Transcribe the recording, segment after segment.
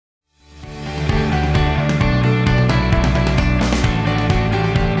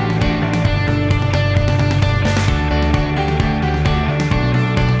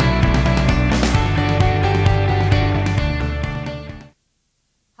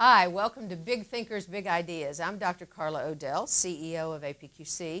Hi, welcome to Big Thinkers, Big Ideas. I'm Dr. Carla O'Dell, CEO of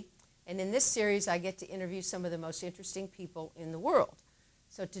APQC, and in this series I get to interview some of the most interesting people in the world.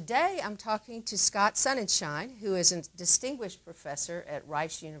 So today I'm talking to Scott Sonenshein, who is a distinguished professor at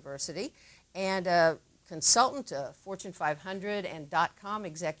Rice University and a consultant to Fortune 500 and .com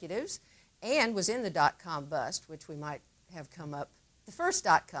executives, and was in the .com bust, which we might have come up, the first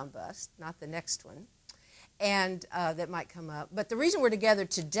 .com bust, not the next one. And that might come up. But the reason we're together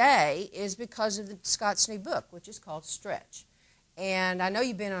today is because of Scott's new book, which is called Stretch. And I know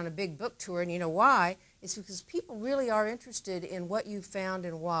you've been on a big book tour, and you know why? It's because people really are interested in what you found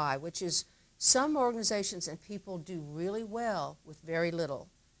and why, which is some organizations and people do really well with very little,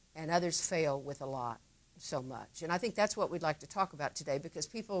 and others fail with a lot, so much. And I think that's what we'd like to talk about today, because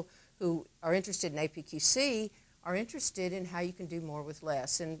people who are interested in APQC are interested in how you can do more with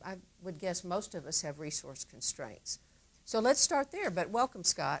less. And I would guess most of us have resource constraints. So let's start there, but welcome,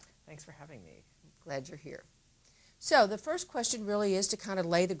 Scott. Thanks for having me. Glad you're here. So the first question really is to kind of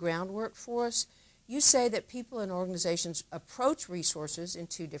lay the groundwork for us. You say that people in organizations approach resources in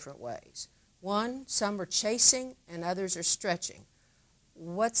two different ways. One, some are chasing and others are stretching.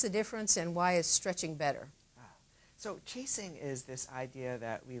 What's the difference, and why is stretching better? So chasing is this idea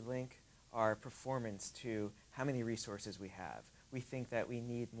that we link our performance to how many resources we have. We think that we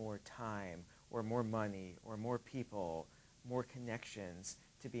need more time or more money or more people, more connections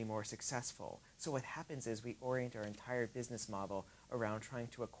to be more successful. So what happens is we orient our entire business model around trying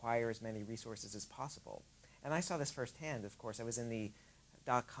to acquire as many resources as possible. And I saw this firsthand. Of course, I was in the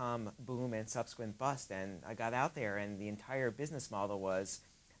 .com boom and subsequent bust, and I got out there and the entire business model was,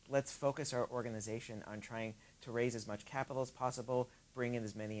 let's focus our organization on trying to raise as much capital as possible, bring in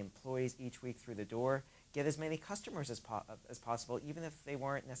as many employees each week through the door, get as many customers as possible, even if they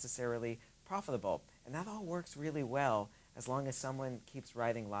weren't necessarily profitable. And that all works really well as long as someone keeps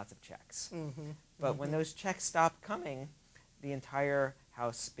writing lots of checks. But when those checks stop coming, the entire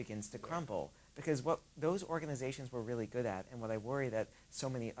house begins to crumble. Because what those organizations were really good at, and what I worry that so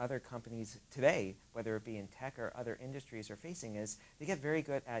many other companies today, whether it be in tech or other industries, are facing, is they get very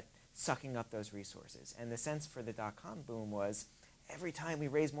good at sucking up those resources. And the sense for the .com boom was, every time we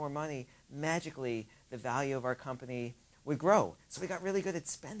raise more money, magically the value of our company would grow. So we got really good at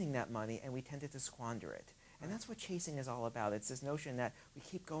spending that money, and we tended to squander it. And that's what chasing is all about. It's this notion that we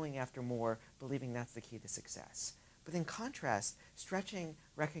keep going after more, believing that's the key to success. But in contrast, stretching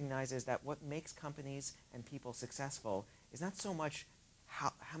recognizes that what makes companies and people successful is not so much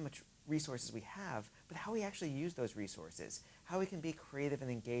how much resources we have, but how we actually use those resources, how we can be creative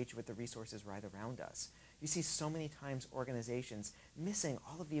and engaged with the resources right around us. You see so many times organizations missing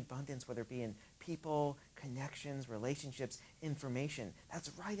all of the abundance, whether it be in people, connections, relationships, information.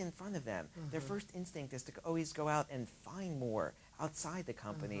 That's right in front of them. Their first instinct is to always go out and find more outside the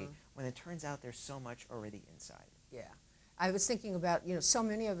company when it turns out there's so much already inside. Yeah. I was thinking about, so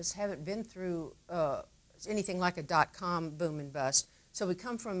many of us haven't been through anything like a .com boom and bust. So we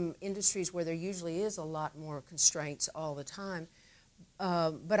come from industries where there usually is a lot more constraints all the time.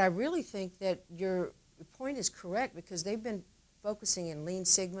 But I really think that your point is correct, because they've been focusing in Lean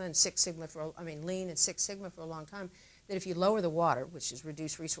Sigma and Six Sigma Lean and Six Sigma for a long time, that if you lower the water, which is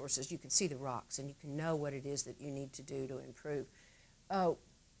reduce resources, you can see the rocks and you can know what it is that you need to do to improve.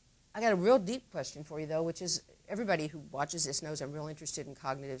 I got a real deep question for you, though, which is, everybody who watches this knows I'm real interested in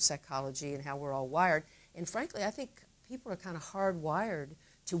cognitive psychology and how we're all wired. And frankly, I think people are kind of hardwired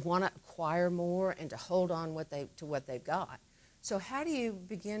to want to acquire more and to hold on to what they've got. So how do you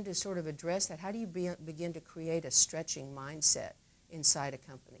begin to sort of address that? How do you begin to create a stretching mindset inside a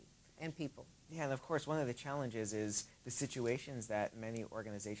company and people? Yeah, and of course, one of the challenges is the situations that many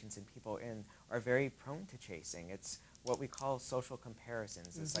organizations and people in are very prone to chasing. It's what we call social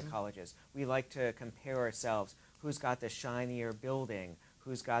comparisons as psychologists. We like to compare ourselves. Who's got the shinier building?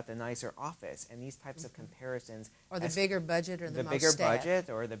 Who's got the nicer office? And these types of comparisons. Or the bigger budget, or the most bigger staff. Budget,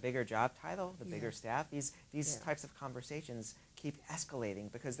 or the bigger job title, the bigger staff. These types of conversations keep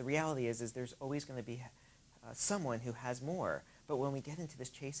escalating, because the reality is there's always going to be someone who has more. But when we get into this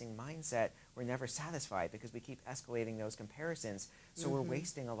chasing mindset, we're never satisfied, because we keep escalating those comparisons. So we're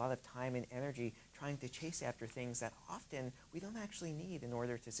wasting a lot of time and energy trying to chase after things that often we don't actually need in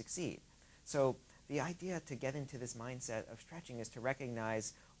order to succeed. So the idea to get into this mindset of stretching is to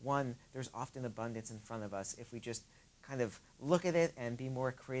recognize, one, there's often abundance in front of us if we just kind of look at it and be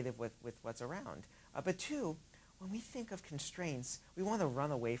more creative with what's around. But two, when we think of constraints, we want to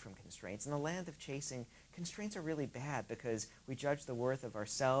run away from constraints. In the land of chasing, constraints are really bad, because we judge the worth of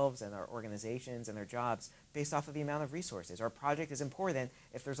ourselves and our organizations and our jobs based off of the amount of resources. Our project is important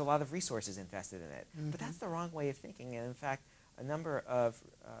if there's a lot of resources invested in it. But that's the wrong way of thinking. And in fact, a number of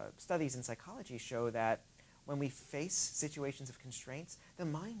studies in psychology show that when we face situations of constraints, the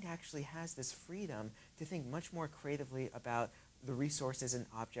mind actually has this freedom to think much more creatively about the resources and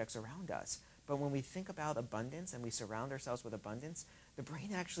objects around us. But when we think about abundance and we surround ourselves with abundance, the brain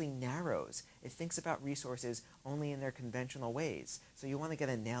actually narrows. It thinks about resources only in their conventional ways. So you want to get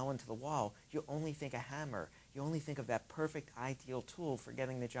a nail into the wall, you only think a hammer. You only think of that perfect ideal tool for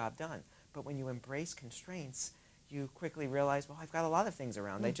getting the job done. But when you embrace constraints, you quickly realize, well, I've got a lot of things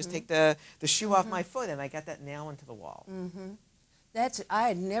around. I just take the shoe off my foot and I get that nail into the wall. I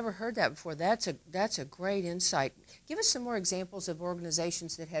had never heard that before. That's a great insight. Give us some more examples of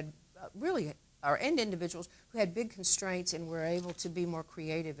organizations that had and individuals who had big constraints and were able to be more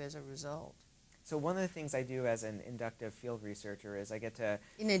creative as a result. So one of the things I do as an inductive field researcher is I get to...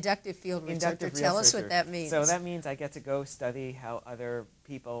 An inductive field researcher, tell us what that means. So that means I get to go study how other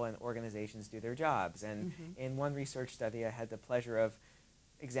people and organizations do their jobs. And in one research study, I had the pleasure of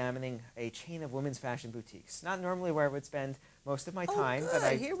examining a chain of women's fashion boutiques. Not normally where I would spend most of my time. Good.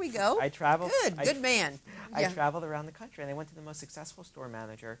 But here we go. I traveled. Good man. I traveled around the country, and I went to the most successful store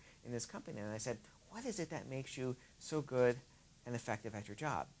manager in this company, and I said, what is it that makes you so good and effective at your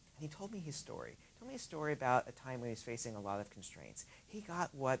job? And he told me his story. He told me a story about a time when he was facing a lot of constraints. He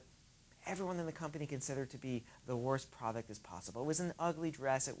got what everyone in the company considered to be the worst product as possible. It was an ugly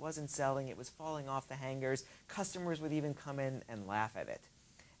dress. It wasn't selling. It was falling off the hangers. Customers would even come in and laugh at it.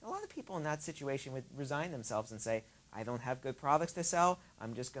 And a lot of people in that situation would resign themselves and say, I don't have good products to sell.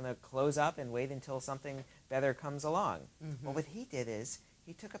 I'm just going to close up and wait until something better comes along. Well, what he did is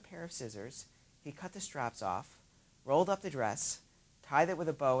he took a pair of scissors, he cut the straps off, rolled up the dress, tied it with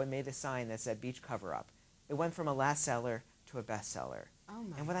a bow, and made a sign that said beach cover-up. It went from a last seller to a bestseller.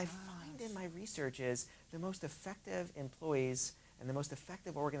 And what I find in my research is the most effective employees and the most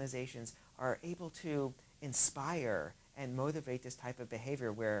effective organizations are able to inspire and motivate this type of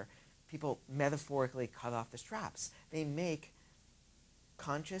behavior where people metaphorically cut off the straps. They make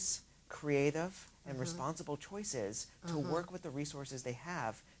conscious, creative, and responsible choices to work with the resources they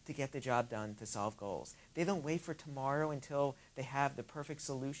have to get the job done, to solve goals. They don't wait for tomorrow until they have the perfect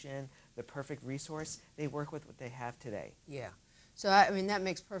solution, the perfect resource. They work with what they have today. Yeah. So, I mean, that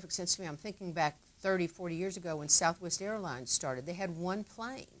makes perfect sense to me. I'm thinking back 30, 40 years ago when Southwest Airlines started. They had one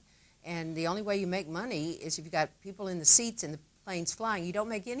plane. And the only way you make money is if you've got people in the seats and the plane's flying. You don't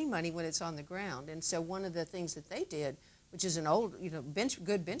make any money when it's on the ground. And so one of the things that they did, which is an old,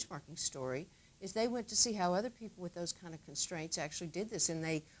 good benchmarking story, is they went to see how other people with those kind of constraints actually did this. And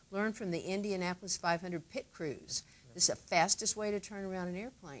they learned from the Indianapolis 500 pit cruise. This is the fastest way to turn around an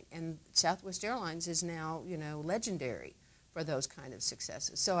airplane. And Southwest Airlines is now, legendary for those kind of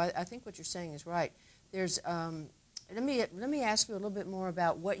successes. So I think what you're saying is right. There's, let me ask you a little bit more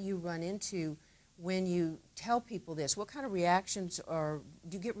about what you run into when you tell people this. What kind of reactions do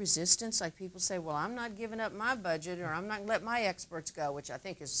you get resistance? Like people say, well, I'm not giving up my budget, or I'm not going to let my experts go, which I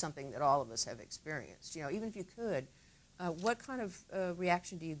think is something that all of us have experienced. Even if you could, what kind of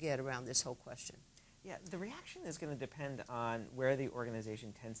reaction do you get around this whole question? Yeah, the reaction is going to depend on where the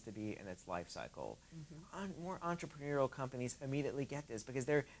organization tends to be in its life cycle. More entrepreneurial companies immediately get this because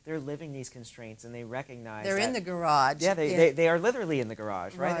they're living these constraints and they recognize they're in the garage. Yeah, they are literally in the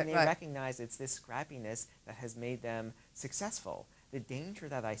garage, right? And they right. recognize it's this scrappiness that has made them successful. The danger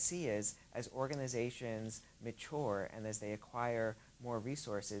that I see is as organizations mature and as they acquire more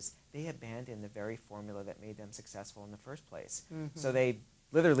resources, they abandon the very formula that made them successful in the first place. So they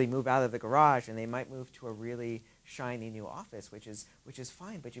literally move out of the garage and they might move to a really shiny new office, which is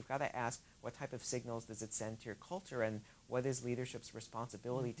fine, but you've got to ask what type of signals does it send to your culture and what is leadership's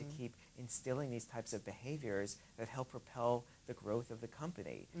responsibility to keep instilling these types of behaviors that help propel the growth of the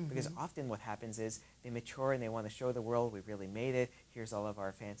company. Because often what happens is they mature and they want to show the world we really made it, here's all of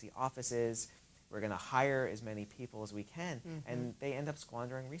our fancy offices, we're going to hire as many people as we can, and they end up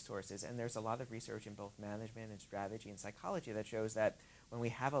squandering resources. And there's a lot of research in both management and strategy and psychology that shows that when we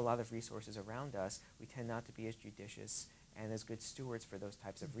have a lot of resources around us, we tend not to be as judicious and as good stewards for those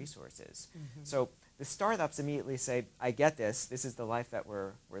types of resources. So the startups immediately say, I get this is the life that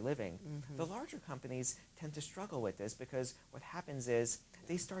we're living. The larger companies tend to struggle with this because what happens is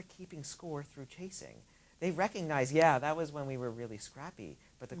they start keeping score through chasing. They recognize, yeah, that was when we were really scrappy,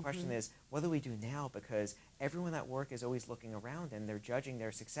 but the question is, what do we do now? Because everyone at work is always looking around and they're judging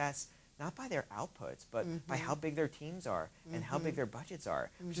their success not by their outputs, but by how big their teams are and how big their budgets are,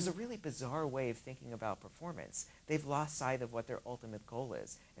 which is a really bizarre way of thinking about performance. They've lost sight of what their ultimate goal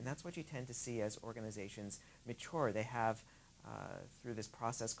is, and that's what you tend to see as organizations mature. They have, through this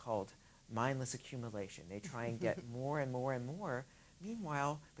process called mindless accumulation, they try and get more and more and more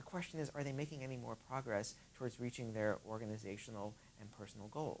Meanwhile, the question is, are they making any more progress towards reaching their organizational and personal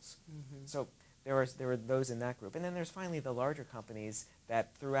goals? So there are those in that group. And then there's finally the larger companies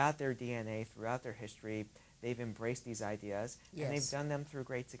that throughout their DNA, throughout their history, they've embraced these ideas, and they've done them through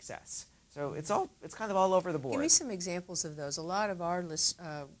great success. So it's kind of all over the board. Give me some examples of those. A lot of our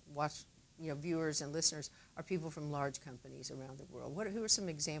viewers and listeners are people from large companies around the world. Who are some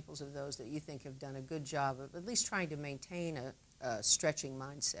examples of those that you think have done a good job of at least trying to maintain a stretching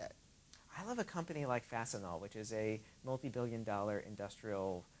mindset? I love a company like Fastenal, which is a multi-billion-dollar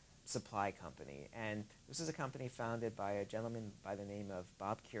industrial supply company. And this is a company founded by a gentleman by the name of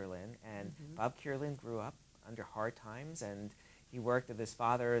Bob Kierlin. And Bob Kierlin grew up under hard times, and he worked at his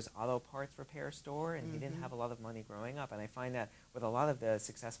father's auto parts repair store, and he didn't have a lot of money growing up. And I find that with a lot of the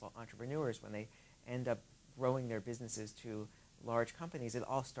successful entrepreneurs, when they end up growing their businesses to large companies, it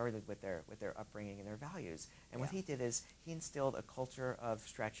all started with their upbringing and their values. And what he did is he instilled a culture of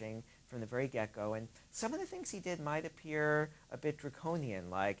stretching from the very get-go. And some of the things he did might appear a bit draconian,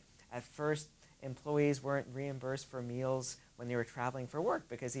 like at first employees weren't reimbursed for meals when they were traveling for work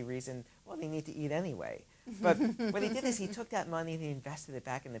because he reasoned, well, they need to eat anyway. But what he did is he took that money and he invested it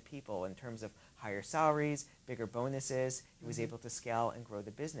back in the people in terms of higher salaries, bigger bonuses. He was able to scale and grow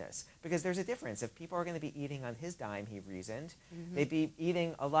the business. Because there's a difference. If people are going to be eating on his dime, he reasoned, they'd be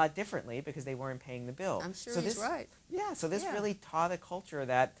eating a lot differently because they weren't paying the bill. I'm sure he's right. Yeah, so this really taught a culture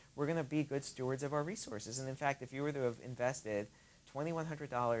that we're going to be good stewards of our resources. And in fact, if you were to have invested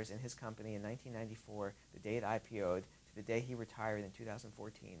 $2,100 in his company in 1994, the day it IPO'd, to the day he retired in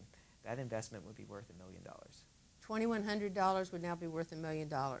 2014, that investment would be worth $1 million. $2,100 would now be worth $1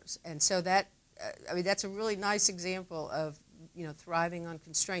 million. And so that, that's a really nice example of, thriving on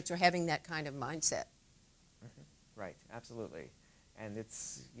constraints or having that kind of mindset. Right, absolutely. And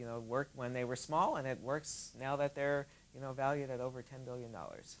it's, worked when they were small, and it works now that they're, valued at over $10 billion.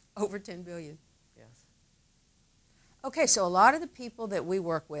 Over $10 billion. Yes. Okay, so a lot of the people that we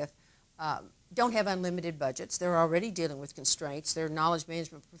work with don't have unlimited budgets. They're already dealing with constraints. They're knowledge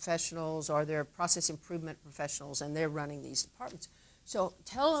management professionals or they're process improvement professionals, and they're running these departments. So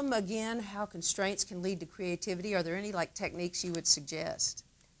tell them again how constraints can lead to creativity. Are there any techniques you would suggest?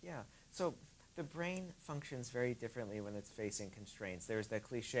 Yeah, so the brain functions very differently when it's facing constraints. There's the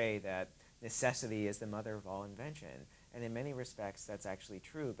cliche that necessity is the mother of all invention. And in many respects, that's actually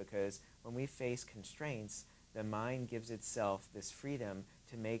true, because when we face constraints, the mind gives itself this freedom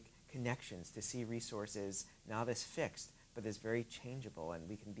to make connections, to see resources not as fixed, but as very changeable. And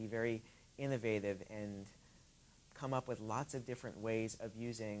we can be very innovative and come up with lots of different ways of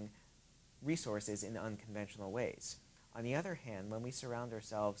using resources in unconventional ways. On the other hand, when we surround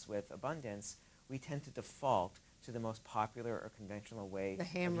ourselves with abundance, we tend to default to the most popular or conventional way The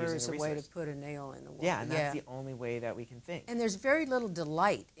hammer of is a using way to put a nail in the wall. Yeah, and that's the only way that we can think. And there's very little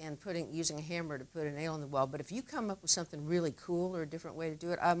delight in using a hammer to put a nail in the wall, but if you come up with something really cool or a different way to do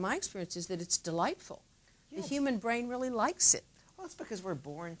it, my experience is that it's delightful. Yes. The human brain really likes it. Well, it's because we're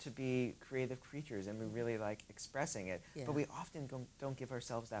born to be creative creatures, and we really like expressing it. Yeah. But we often don't give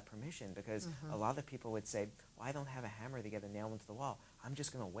ourselves that permission, because a lot of people would say, well, I don't have a hammer to get a nail into the wall. I'm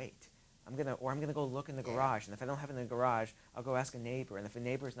just going to wait. I'm going to go look in the garage, and if I don't have it in the garage, I'll go ask a neighbor, and if a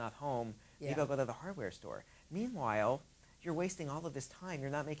neighbor's not home, maybe I'll go to the hardware store. Meanwhile, you're wasting all of this time.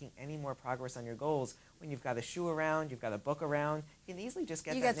 You're not making any more progress on your goals when you've got a shoe around, you've got a book around. You can easily just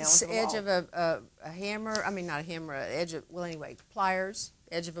get that nail into the wall. You got the edge of a hammer, not a hammer, edge of, pliers.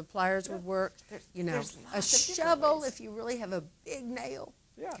 Edge of a pliers would work. There's a shovel if you really have a big nail.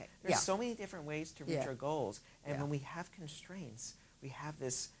 Yeah, Okay. there's so many different ways to reach our goals. And Yeah. when we have constraints, we have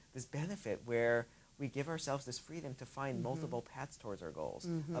this benefit where we give ourselves this freedom to find multiple paths towards our goals.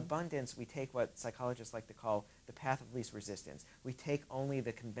 Abundance, we take what psychologists like to call the path of least resistance. We take only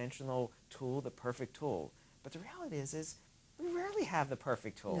the conventional tool, the perfect tool. But the reality is we rarely have the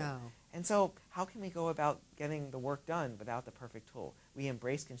perfect tool. No. And so how can we go about getting the work done without the perfect tool? We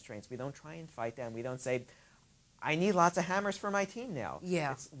embrace constraints. We don't try and fight them. We don't say, I need lots of hammers for my team now.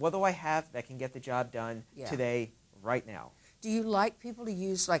 Yeah. It's, what do I have that can get the job done today, right now? Do you like people to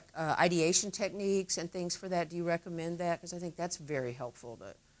use ideation techniques and things for that? Do you recommend that? Because I think that's very helpful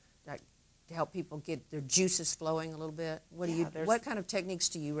to help people get their juices flowing a little bit. What kind of techniques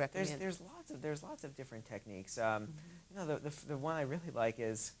do you recommend? There's lots of different techniques. The one I really like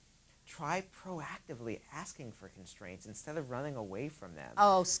is try proactively asking for constraints instead of running away from them.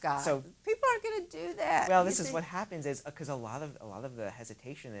 Oh, Scott. So people aren't going to do that. Well, this is what happens is because a lot of the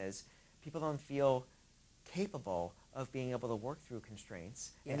hesitation is people don't feel capable of being able to work through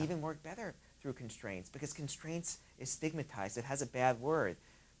constraints and even work better through constraints, because constraints is stigmatized. It has a bad word.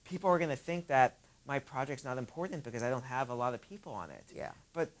 People are going to think that my project's not important because I don't have a lot of people on it. Yeah.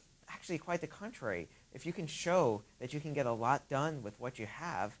 But actually, quite the contrary. If you can show that you can get a lot done with what you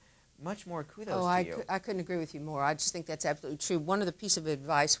have, much more kudos to you. I couldn't agree with you more. I just think that's absolutely true. One of the pieces of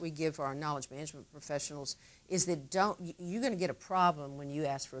advice we give our knowledge management professionals is that you're going to get a problem when you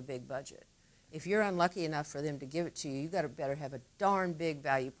ask for a big budget. If you're unlucky enough for them to give it to you, you've got to better have a darn big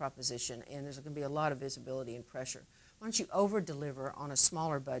value proposition, and there's going to be a lot of visibility and pressure. Why don't you over-deliver on a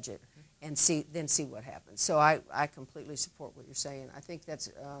smaller budget and see what happens? So I completely support what you're saying. I think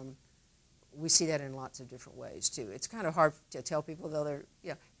that's we see that in lots of different ways too. It's kind of hard to tell people, though,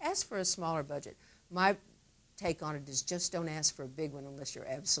 ask for a smaller budget. My take on it is just don't ask for a big one unless you're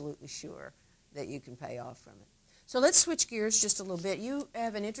absolutely sure that you can pay off from it. So let's switch gears just a little bit. You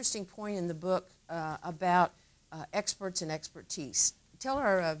have an interesting point in the book about experts and expertise. Tell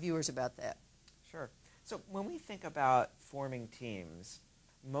our viewers about that. Sure. So when we think about forming teams,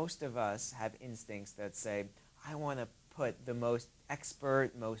 most of us have instincts that say, I want to put the most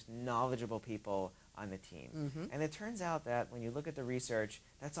expert, most knowledgeable people on the team. Mm-hmm. And it turns out that when you look at the research,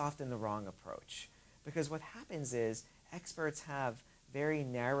 that's often the wrong approach. Because what happens is experts have very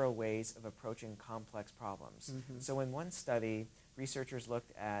narrow ways of approaching complex problems. Mm-hmm. So in one study, researchers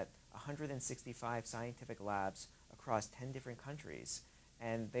looked at 165 scientific labs across 10 different countries,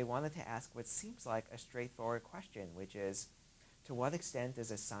 and they wanted to ask what seems like a straightforward question, which is, to what extent does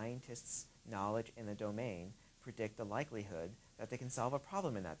a scientist's knowledge in a domain predict the likelihood that they can solve a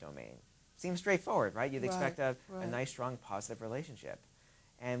problem in that domain? Seems straightforward, right? You'd expect a nice, strong, positive relationship.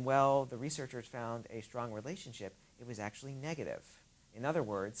 And well, the researchers found a strong relationship. It was actually negative. In other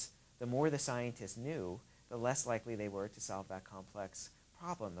words, the more the scientists knew, the less likely they were to solve that complex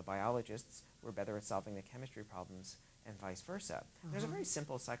problem. The biologists were better at solving the chemistry problems and vice versa. There's a very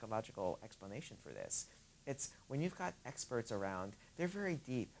simple psychological explanation for this. It's when you've got experts around, they're very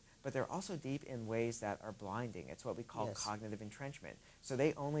deep, but they're also deep in ways that are blinding. It's what we call cognitive entrenchment. So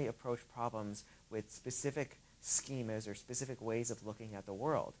they only approach problems with specific schemas or specific ways of looking at the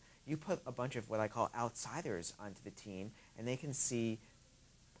world. You put a bunch of what I call outsiders onto the team, and they can see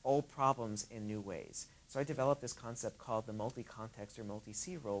old problems in new ways. So I developed this concept called the multi-context or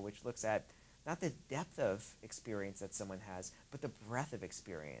multi-C rule, which looks at not the depth of experience that someone has, but the breadth of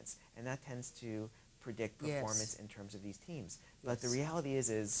experience. And that tends to predict performance in terms of these teams. But the reality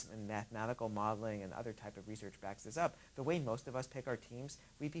is and mathematical modeling and other type of research backs this up, the way most of us pick our teams,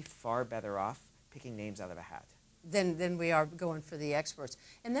 we'd be far better off picking names out of a hat. Then we are going for the experts.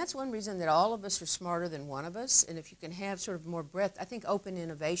 And that's one reason that all of us are smarter than one of us. And if you can have sort of more breadth, I think open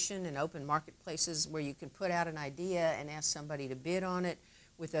innovation and open marketplaces where you can put out an idea and ask somebody to bid on it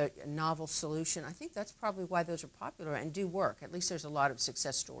with a novel solution, I think that's probably why those are popular and do work. At least there's a lot of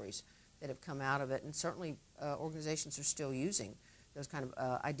success stories that have come out of it. And certainly organizations are still using those kind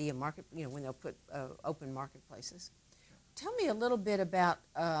of idea market, when they'll put open marketplaces. Tell me a little bit about,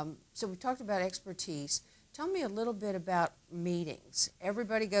 so we talked about expertise. Tell me a little bit about meetings.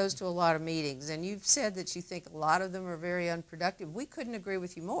 Everybody goes to a lot of meetings, and you've said that you think a lot of them are very unproductive. We couldn't agree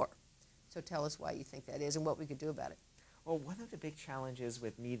with you more. So tell us why you think that is and what we could do about it. Well, one of the big challenges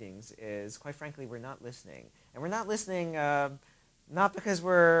with meetings is, quite frankly, we're not listening. And we're not listening not because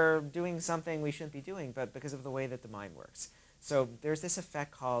we're doing something we shouldn't be doing, but because of the way that the mind works. So there's this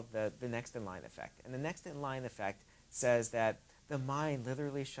effect called the next in line effect. And the next in line effect says that the mind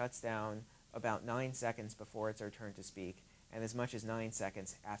literally shuts down about 9 seconds before it's our turn to speak, and as much as 9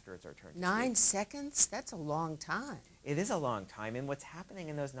 seconds after it's our turn to speak. 9 seconds? That's a long time. It is a long time, and what's happening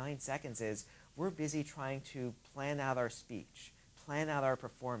in those 9 seconds is we're busy trying to plan out our speech, plan out our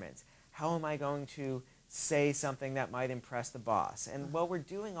performance. How am I going to say something that might impress the boss? And while we're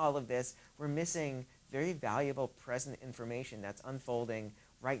doing all of this, we're missing very valuable present information that's unfolding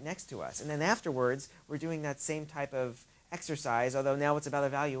right next to us. And then afterwards, we're doing that same type of exercise, although now it's about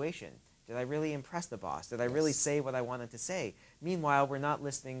evaluation. Did I really impress the boss? Did I really say what I wanted to say? Meanwhile, we're not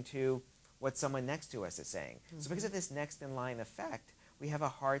listening to what someone next to us is saying. So because of this next in line effect, we have a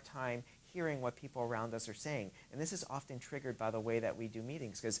hard time hearing what people around us are saying. And this is often triggered by the way that we do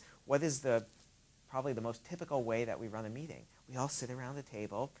meetings, because what is probably the most typical way that we run a meeting? We all sit around the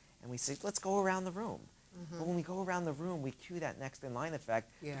table and we say, let's go around the room. But when we go around the room, we cue that next in line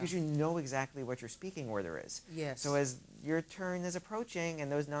effect because you know exactly what your speaking order is. So as your turn is approaching and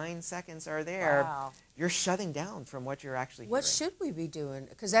those 9 seconds are there, you're shutting down from what you're actually hearing. What should we be doing?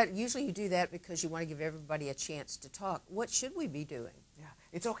 Because usually you do that because you want to give everybody a chance to talk. What should we be doing? Yeah,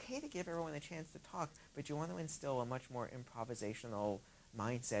 it's okay to give everyone a chance to talk, but you want to instill a much more improvisational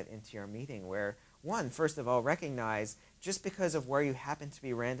mindset into your meeting where, one, first of all, recognize just because of where you happen to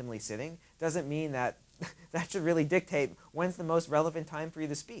be randomly sitting doesn't mean that that should really dictate when's the most relevant time for you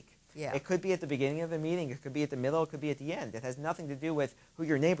to speak. Yeah. It could be at the beginning of the meeting, it could be at the middle, it could be at the end. It has nothing to do with who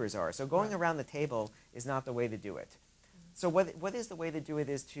your neighbors are. So going around the table is not the way to do it. So what is the way to do it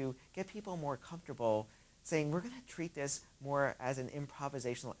is to get people more comfortable saying, we're going to treat this more as an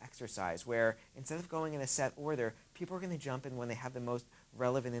improvisational exercise where instead of going in a set order, people are going to jump in when they have the most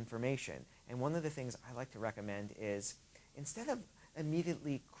relevant information. And one of the things I like to recommend is instead of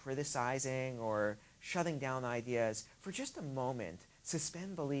immediately criticizing or shutting down ideas, for just a moment,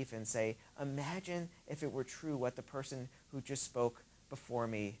 suspend belief and say, imagine if it were true what the person who just spoke before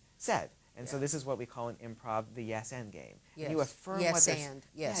me said. And so this is what we call in improv the yes and game. Yes. And you affirm Yes what they're and.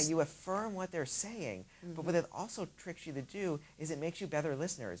 Yes. Yeah, you affirm what they're saying. But what it also tricks you to do is it makes you better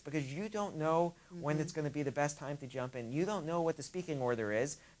listeners because you don't know when it's going to be the best time to jump in. You don't know what the speaking order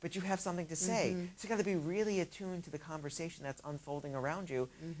is, but you have something to say. So you got to be really attuned to the conversation that's unfolding around you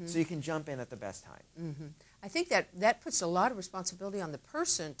so you can jump in at the best time. I think that puts a lot of responsibility on the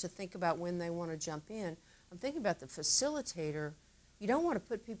person to think about when they want to jump in. I'm thinking about the facilitator. You don't want to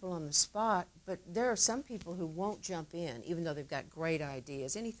put people on the spot, but there are some people who won't jump in, even though they've got great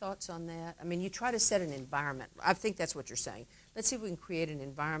ideas. Any thoughts on that? I mean, you try to set an environment. I think that's what you're saying. Let's see if we can create an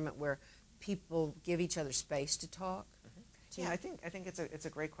environment where people give each other space to talk. Yeah, I think it's a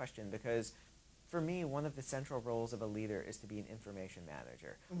great question because for me, one of the central roles of a leader is to be an information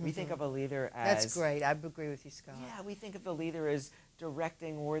manager. We think of a leader as... That's great. I agree with you, Scott. Yeah, we think of the leader as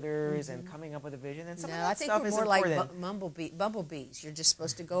directing orders and coming up with a vision, and some of that I think stuff we're is more important. like bumblebees. You're just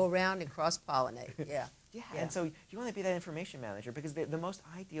supposed to go around and cross-pollinate. Yeah. Yeah, and so you want to be that information manager because the most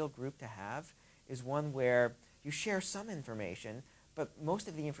ideal group to have is one where you share some information, but most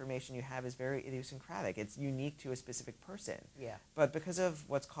of the information you have is very idiosyncratic. It's unique to a specific person. Yeah. But because of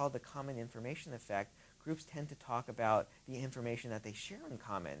what's called the common information effect, groups tend to talk about the information that they share in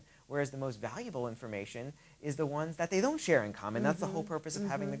common, whereas the most valuable information is the ones that they don't share in common. That's the whole purpose of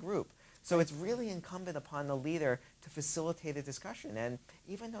having the group. So it's really incumbent upon the leader to facilitate a discussion. And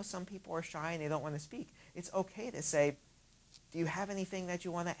even though some people are shy and they don't want to speak, it's okay to say, do you have anything that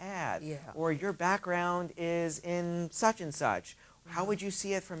you want to add? Yeah. Or your background is in such and such. How would you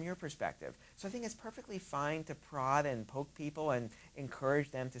see it from your perspective? So I think it's perfectly fine to prod and poke people and encourage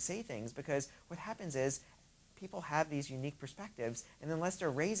them to say things because what happens is people have these unique perspectives and unless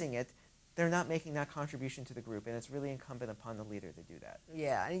they're raising it, they're not making that contribution to the group and it's really incumbent upon the leader to do that.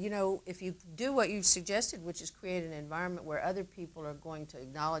 Yeah, and you know, if you do what you've suggested, which is create an environment where other people are going to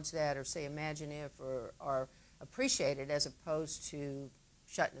acknowledge that or say imagine if or appreciate it as opposed to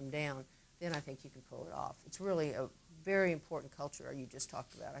shutting them down, then I think you can pull it off. It's really a very important culture you just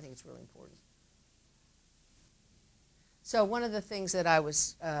talked about. I think it's really important. So one of the things that I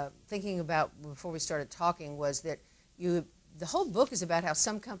was thinking about before we started talking was that the whole book is about how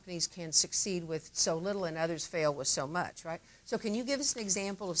some companies can succeed with so little and others fail with so much, right? So can you give us an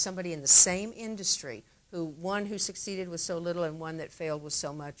example of somebody in the same industry who succeeded with so little and one that failed with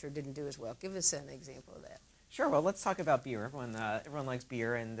so much or didn't do as well? Give us an example of that. Sure. Well, let's talk about beer. Everyone likes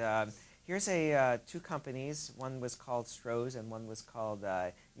beer, and here's two companies. One was called Stroh's, and one was called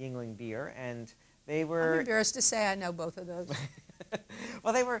Yuengling Beer, and they were. I'm embarrassed to say I know both of those.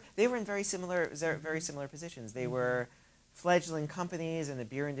 Well, they were in very similar positions. They were fledgling companies, and the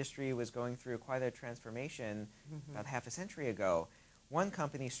beer industry was going through quite a transformation about half a century ago. One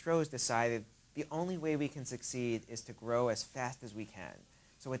company, Stroh's, decided the only way we can succeed is to grow as fast as we can.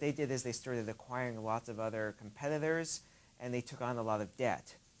 So what they did is they started acquiring lots of other competitors, and they took on a lot of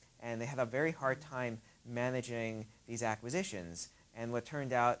debt. And they had a very hard time managing these acquisitions. And what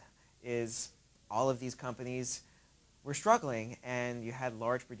turned out is all of these companies were struggling, and you had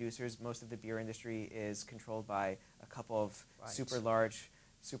large producers. Most of the beer industry is controlled by a couple of super large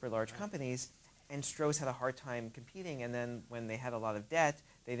companies. And Stroh's had a hard time competing. And then when they had a lot of debt,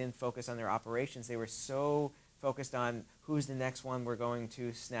 they didn't focus on their operations. They were so focused on who's the next one we're going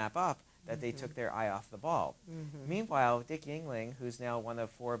to snap up that they took their eye off the ball. Meanwhile, Dick Yuengling, who's now one of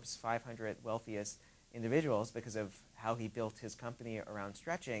Forbes' 500 wealthiest individuals because of how he built his company around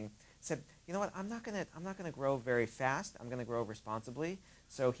stretching, said, you know what, I'm not gonna grow very fast. I'm gonna grow responsibly.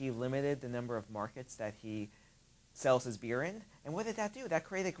 So he limited the number of markets that he sells his beer in. And what did that do? That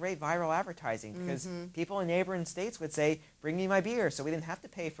created great viral advertising because people in neighboring states would say, bring me my beer. So we didn't have to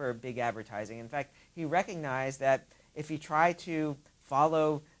pay for big advertising. In fact, he recognized that if he tried to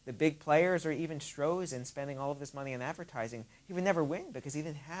follow the big players or even Stroh's in spending all of this money on advertising, he would never win because he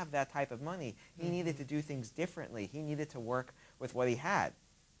didn't have that type of money. He needed to do things differently. He needed to work with what he had.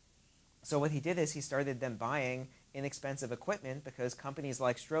 So what he did is he started then buying inexpensive equipment because companies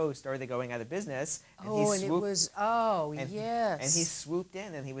like Stroh's started going out of business. And he swooped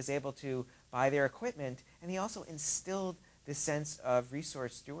in and he was able to buy their equipment, and he also instilled this sense of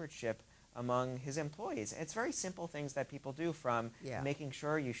resource stewardship among his employees. It's very simple things that people do, from making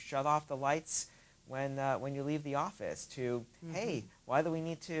sure you shut off the lights when you leave the office to, hey, why do we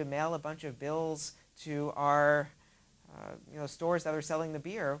need to mail a bunch of bills to our stores that are selling the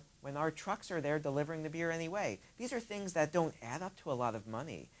beer when our trucks are there delivering the beer anyway? These are things that don't add up to a lot of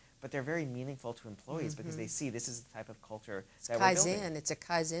money, but they're very meaningful to employees because they see this is the type of culture that we're building. It's a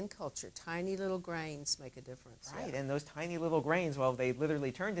Kaizen culture. Tiny little grains make a difference. Right, and those tiny little grains, well, they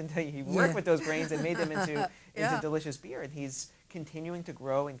literally turned into, he worked with those grains and made them into delicious beer. And he's continuing to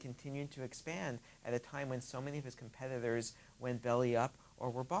grow and continuing to expand at a time when so many of his competitors went belly up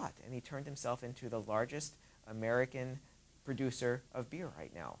or were bought. And he turned himself into the largest American producer of beer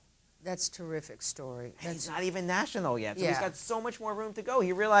right now. That's a terrific story. And he's not even national yet, so he's got so much more room to go.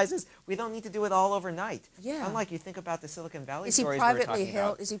 He realizes we don't need to do it all overnight. Yeah. Unlike you think about the Silicon Valley Is he stories privately we're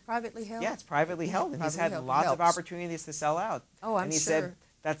held? about. Is he privately held? Yeah, it's privately held, and he's had lots of opportunities to sell out. Oh, I'm And he sure. said,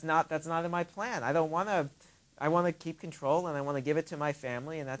 that's not in my plan. I don't want to. I want to keep control, and I want to give it to my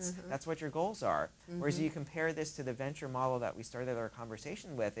family, and that's what your goals are. Whereas you compare this to the venture model that we started our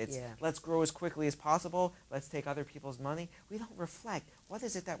conversation with. It's let's grow as quickly as possible. Let's take other people's money. We don't reflect, what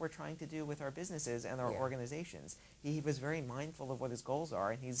is it that we're trying to do with our businesses and our organizations? He was very mindful of what his goals are,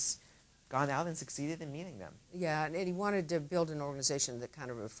 and he's gone out and succeeded in meeting them. Yeah, and he wanted to build an organization that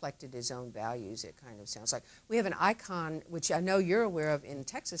kind of reflected his own values, it kind of sounds like. We have an icon, which I know you're aware of, in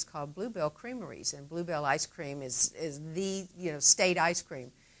Texas called Bluebell Creameries, and Bluebell ice cream is the state ice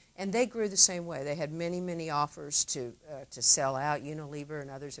cream. And they grew the same way. They had many, many offers to sell out. Unilever and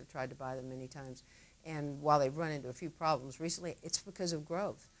others have tried to buy them many times. And while they've run into a few problems recently, it's because of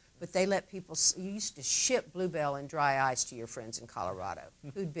growth. But they let people, you used to ship Bluebell and dry ice to your friends in Colorado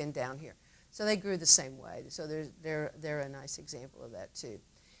who'd been down here. So they grew the same way. So they're a nice example of that too.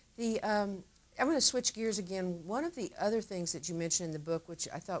 I'm going to switch gears again. One of the other things that you mentioned in the book, which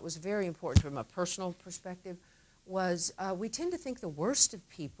I thought was very important from a personal perspective, was we tend to think the worst of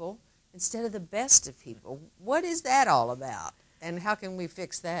people instead of the best of people. What is that all about? And how can we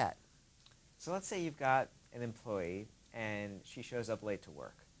fix that? So let's say you've got an employee and she shows up late to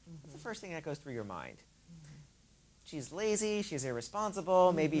work. What's the first thing that goes through your mind? She's lazy, she's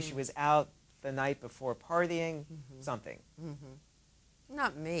irresponsible, maybe she was out the night before partying, something.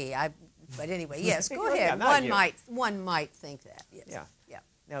 Not me, but anyway, yes, go ahead. One might think that, yes. Yeah.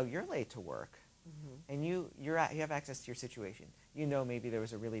 Now, you're late to work, and you have access to your situation. You know maybe there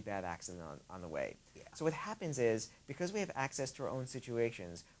was a really bad accident on the way. Yeah. So what happens is, because we have access to our own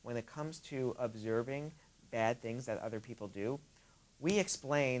situations, when it comes to observing bad things that other people do, we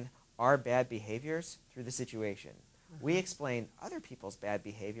explain our bad behaviors through the situation. We explain other people's bad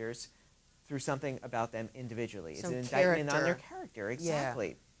behaviors through something about them individually. It's an indictment on their character,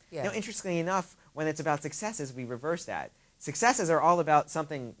 exactly. Yeah. Now, interestingly enough, when it's about successes, we reverse that. Successes are all about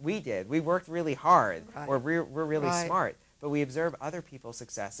something we did. We worked really hard, or we're really smart, but we observe other people's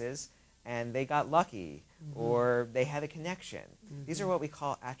successes, and they got lucky, or they had a connection. These are what we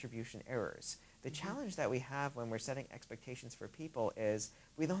call attribution errors. The challenge that we have when we're setting expectations for people is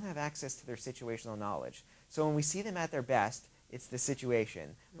we don't have access to their situational knowledge. So when we see them at their best, it's the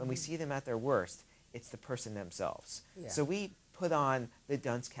situation. When we see them at their worst, it's the person themselves. Yeah. So we put on the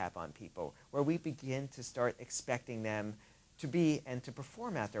dunce cap on people, where we begin to start expecting them to be and to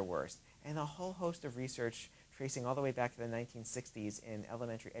perform at their worst. And a whole host of research tracing all the way back to the 1960s in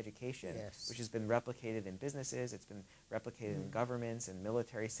elementary education, which has been replicated in businesses, it's been replicated in governments and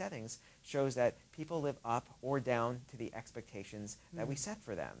military settings, shows that people live up or down to the expectations that we set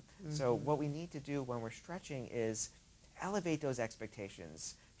for them. So what we need to do when we're stretching is elevate those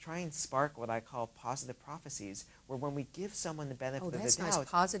expectations, try and spark what I call positive prophecies, where when we give someone the benefit of the doubt. Oh, that's nice,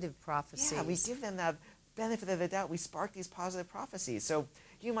 positive prophecies. Yeah, we give them that benefit of the doubt, we spark these positive prophecies. So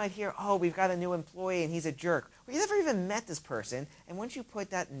you might hear, oh, we've got a new employee and he's a jerk. Well, you never even met this person, and once you put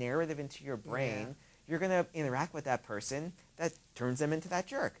that narrative into your brain, you're going to interact with that person that turns them into that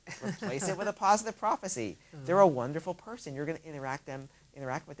jerk. Replace it with a positive prophecy. They're a wonderful person. You're going to interact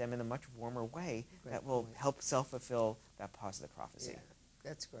with them in a much warmer way that will help self-fulfill that positive prophecy. Yeah,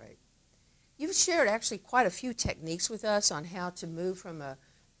 that's great. You've shared actually quite a few techniques with us on how to move from a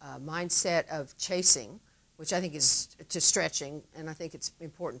mindset of chasing, which I think is to stretching, and I think it's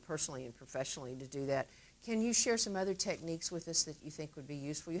important personally and professionally to do that. Can you share some other techniques with us that you think would be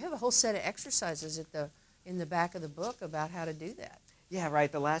useful? You have a whole set of exercises in the back of the book about how to do that. Yeah,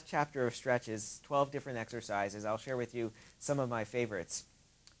 right. The last chapter of Stretch is 12 different exercises. I'll share with you some of my favorites.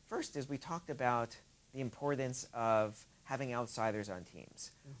 First is we talked about the importance of having outsiders on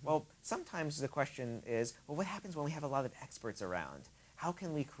teams. Well, sometimes the question is, well, what happens when we have a lot of experts around? How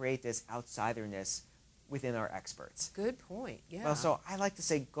can we create this outsiderness within our experts. Good point, yeah. Well, so I like to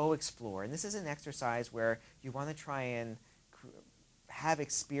say go explore. And this is an exercise where you want to try and have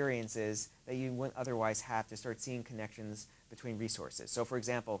experiences that you wouldn't otherwise have to start seeing connections between resources. So for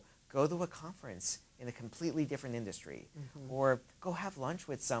example, go to a conference in a completely different industry, or go have lunch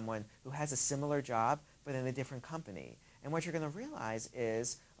with someone who has a similar job but in a different company. And what you're going to realize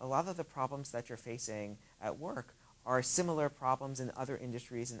is a lot of the problems that you're facing at work are similar problems in other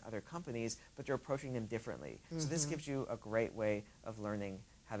industries and other companies, but you're approaching them differently. So this gives you a great way of learning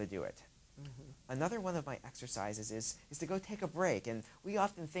how to do it. Another one of my exercises is to go take a break. And we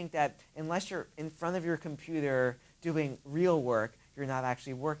often think that unless you're in front of your computer doing real work, you're not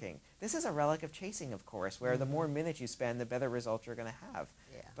actually working. This is a relic of chasing, of course, where the more minutes you spend, the better results you're going to have.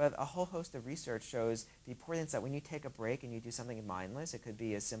 Yeah. But a whole host of research shows the importance that when you take a break and you do something mindless, it could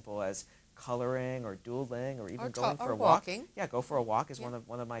be as simple as coloring or doodling or even going for a walk. Walking. Yeah, go for a walk is one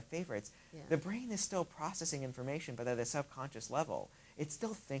of my favorites. Yeah. The brain is still processing information, but at a subconscious level. It's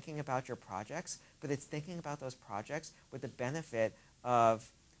still thinking about your projects, but it's thinking about those projects with the benefit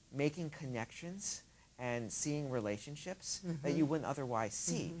of making connections and seeing relationships that you wouldn't otherwise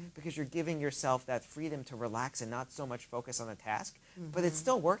see, because you're giving yourself that freedom to relax and not so much focus on a task. But it's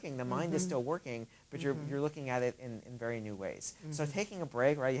still working. The mind is still working, but you're looking at it in very new ways. So taking a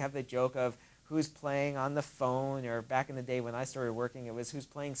break, right? You have the joke of who's playing on the phone, or back in the day when I started working, it was who's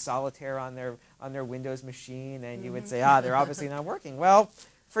playing solitaire on their Windows machine, and you would say, they're obviously not working. Well,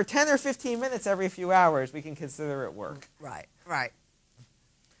 for 10 or 15 minutes every few hours, we can consider it work. Right, right.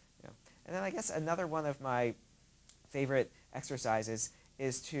 And then I guess another one of my favorite exercises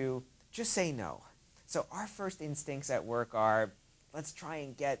is to just say no. So our first instincts at work are, let's try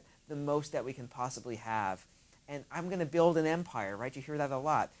and get the most that we can possibly have. And I'm going to build an empire, right? You hear that a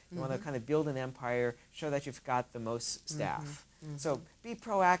lot. You want to kind of build an empire, show that you've got the most staff. So be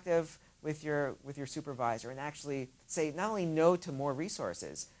proactive with your supervisor and actually say not only no to more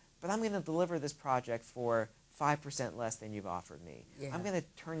resources, but I'm going to deliver this project for 5% less than you've offered me. Yeah. I'm going to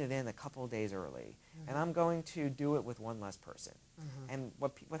turn it in a couple of days early, and I'm going to do it with one less person. And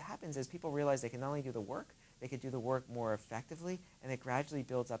what happens is people realize they can not only do the work, they can do the work more effectively, and it gradually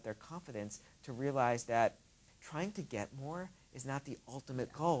builds up their confidence to realize that trying to get more is not the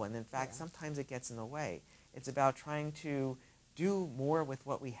ultimate goal, and in fact, sometimes it gets in the way. It's about trying to do more with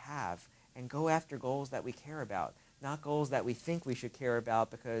what we have and go after goals that we care about, not goals that we think we should care about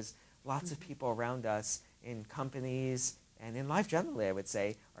because lots of people around us in companies and in life generally, I would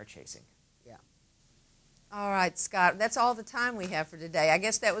say, are chasing. Yeah. All right, Scott, that's all the time we have for today. I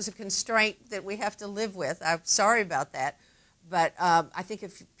guess that was a constraint that we have to live with. I'm sorry about that. But I think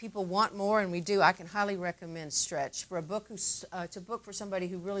if people want more, and we do, I can highly recommend Stretch for a book. It's a book for somebody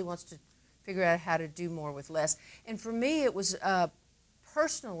who really wants to figure out how to do more with less. And for me, it was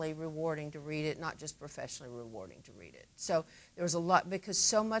personally rewarding to read it, not just professionally rewarding to read it. So there was a lot, because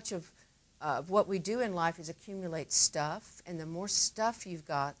so much of what we do in life is accumulate stuff, and the more stuff you've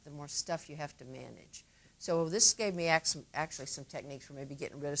got, the more stuff you have to manage. So this gave me actually some techniques for maybe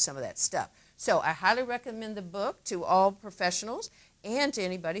getting rid of some of that stuff. So I highly recommend the book to all professionals and to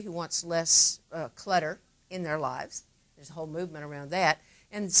anybody who wants less clutter in their lives. There's a whole movement around that.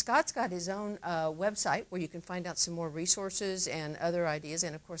 And Scott's got his own website where you can find out some more resources and other ideas.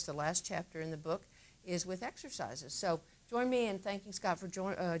 And, of course, the last chapter in the book is with exercises. So join me in thanking Scott for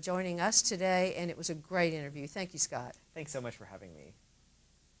joining us today, and it was a great interview. Thank you, Scott. Thanks so much for having me.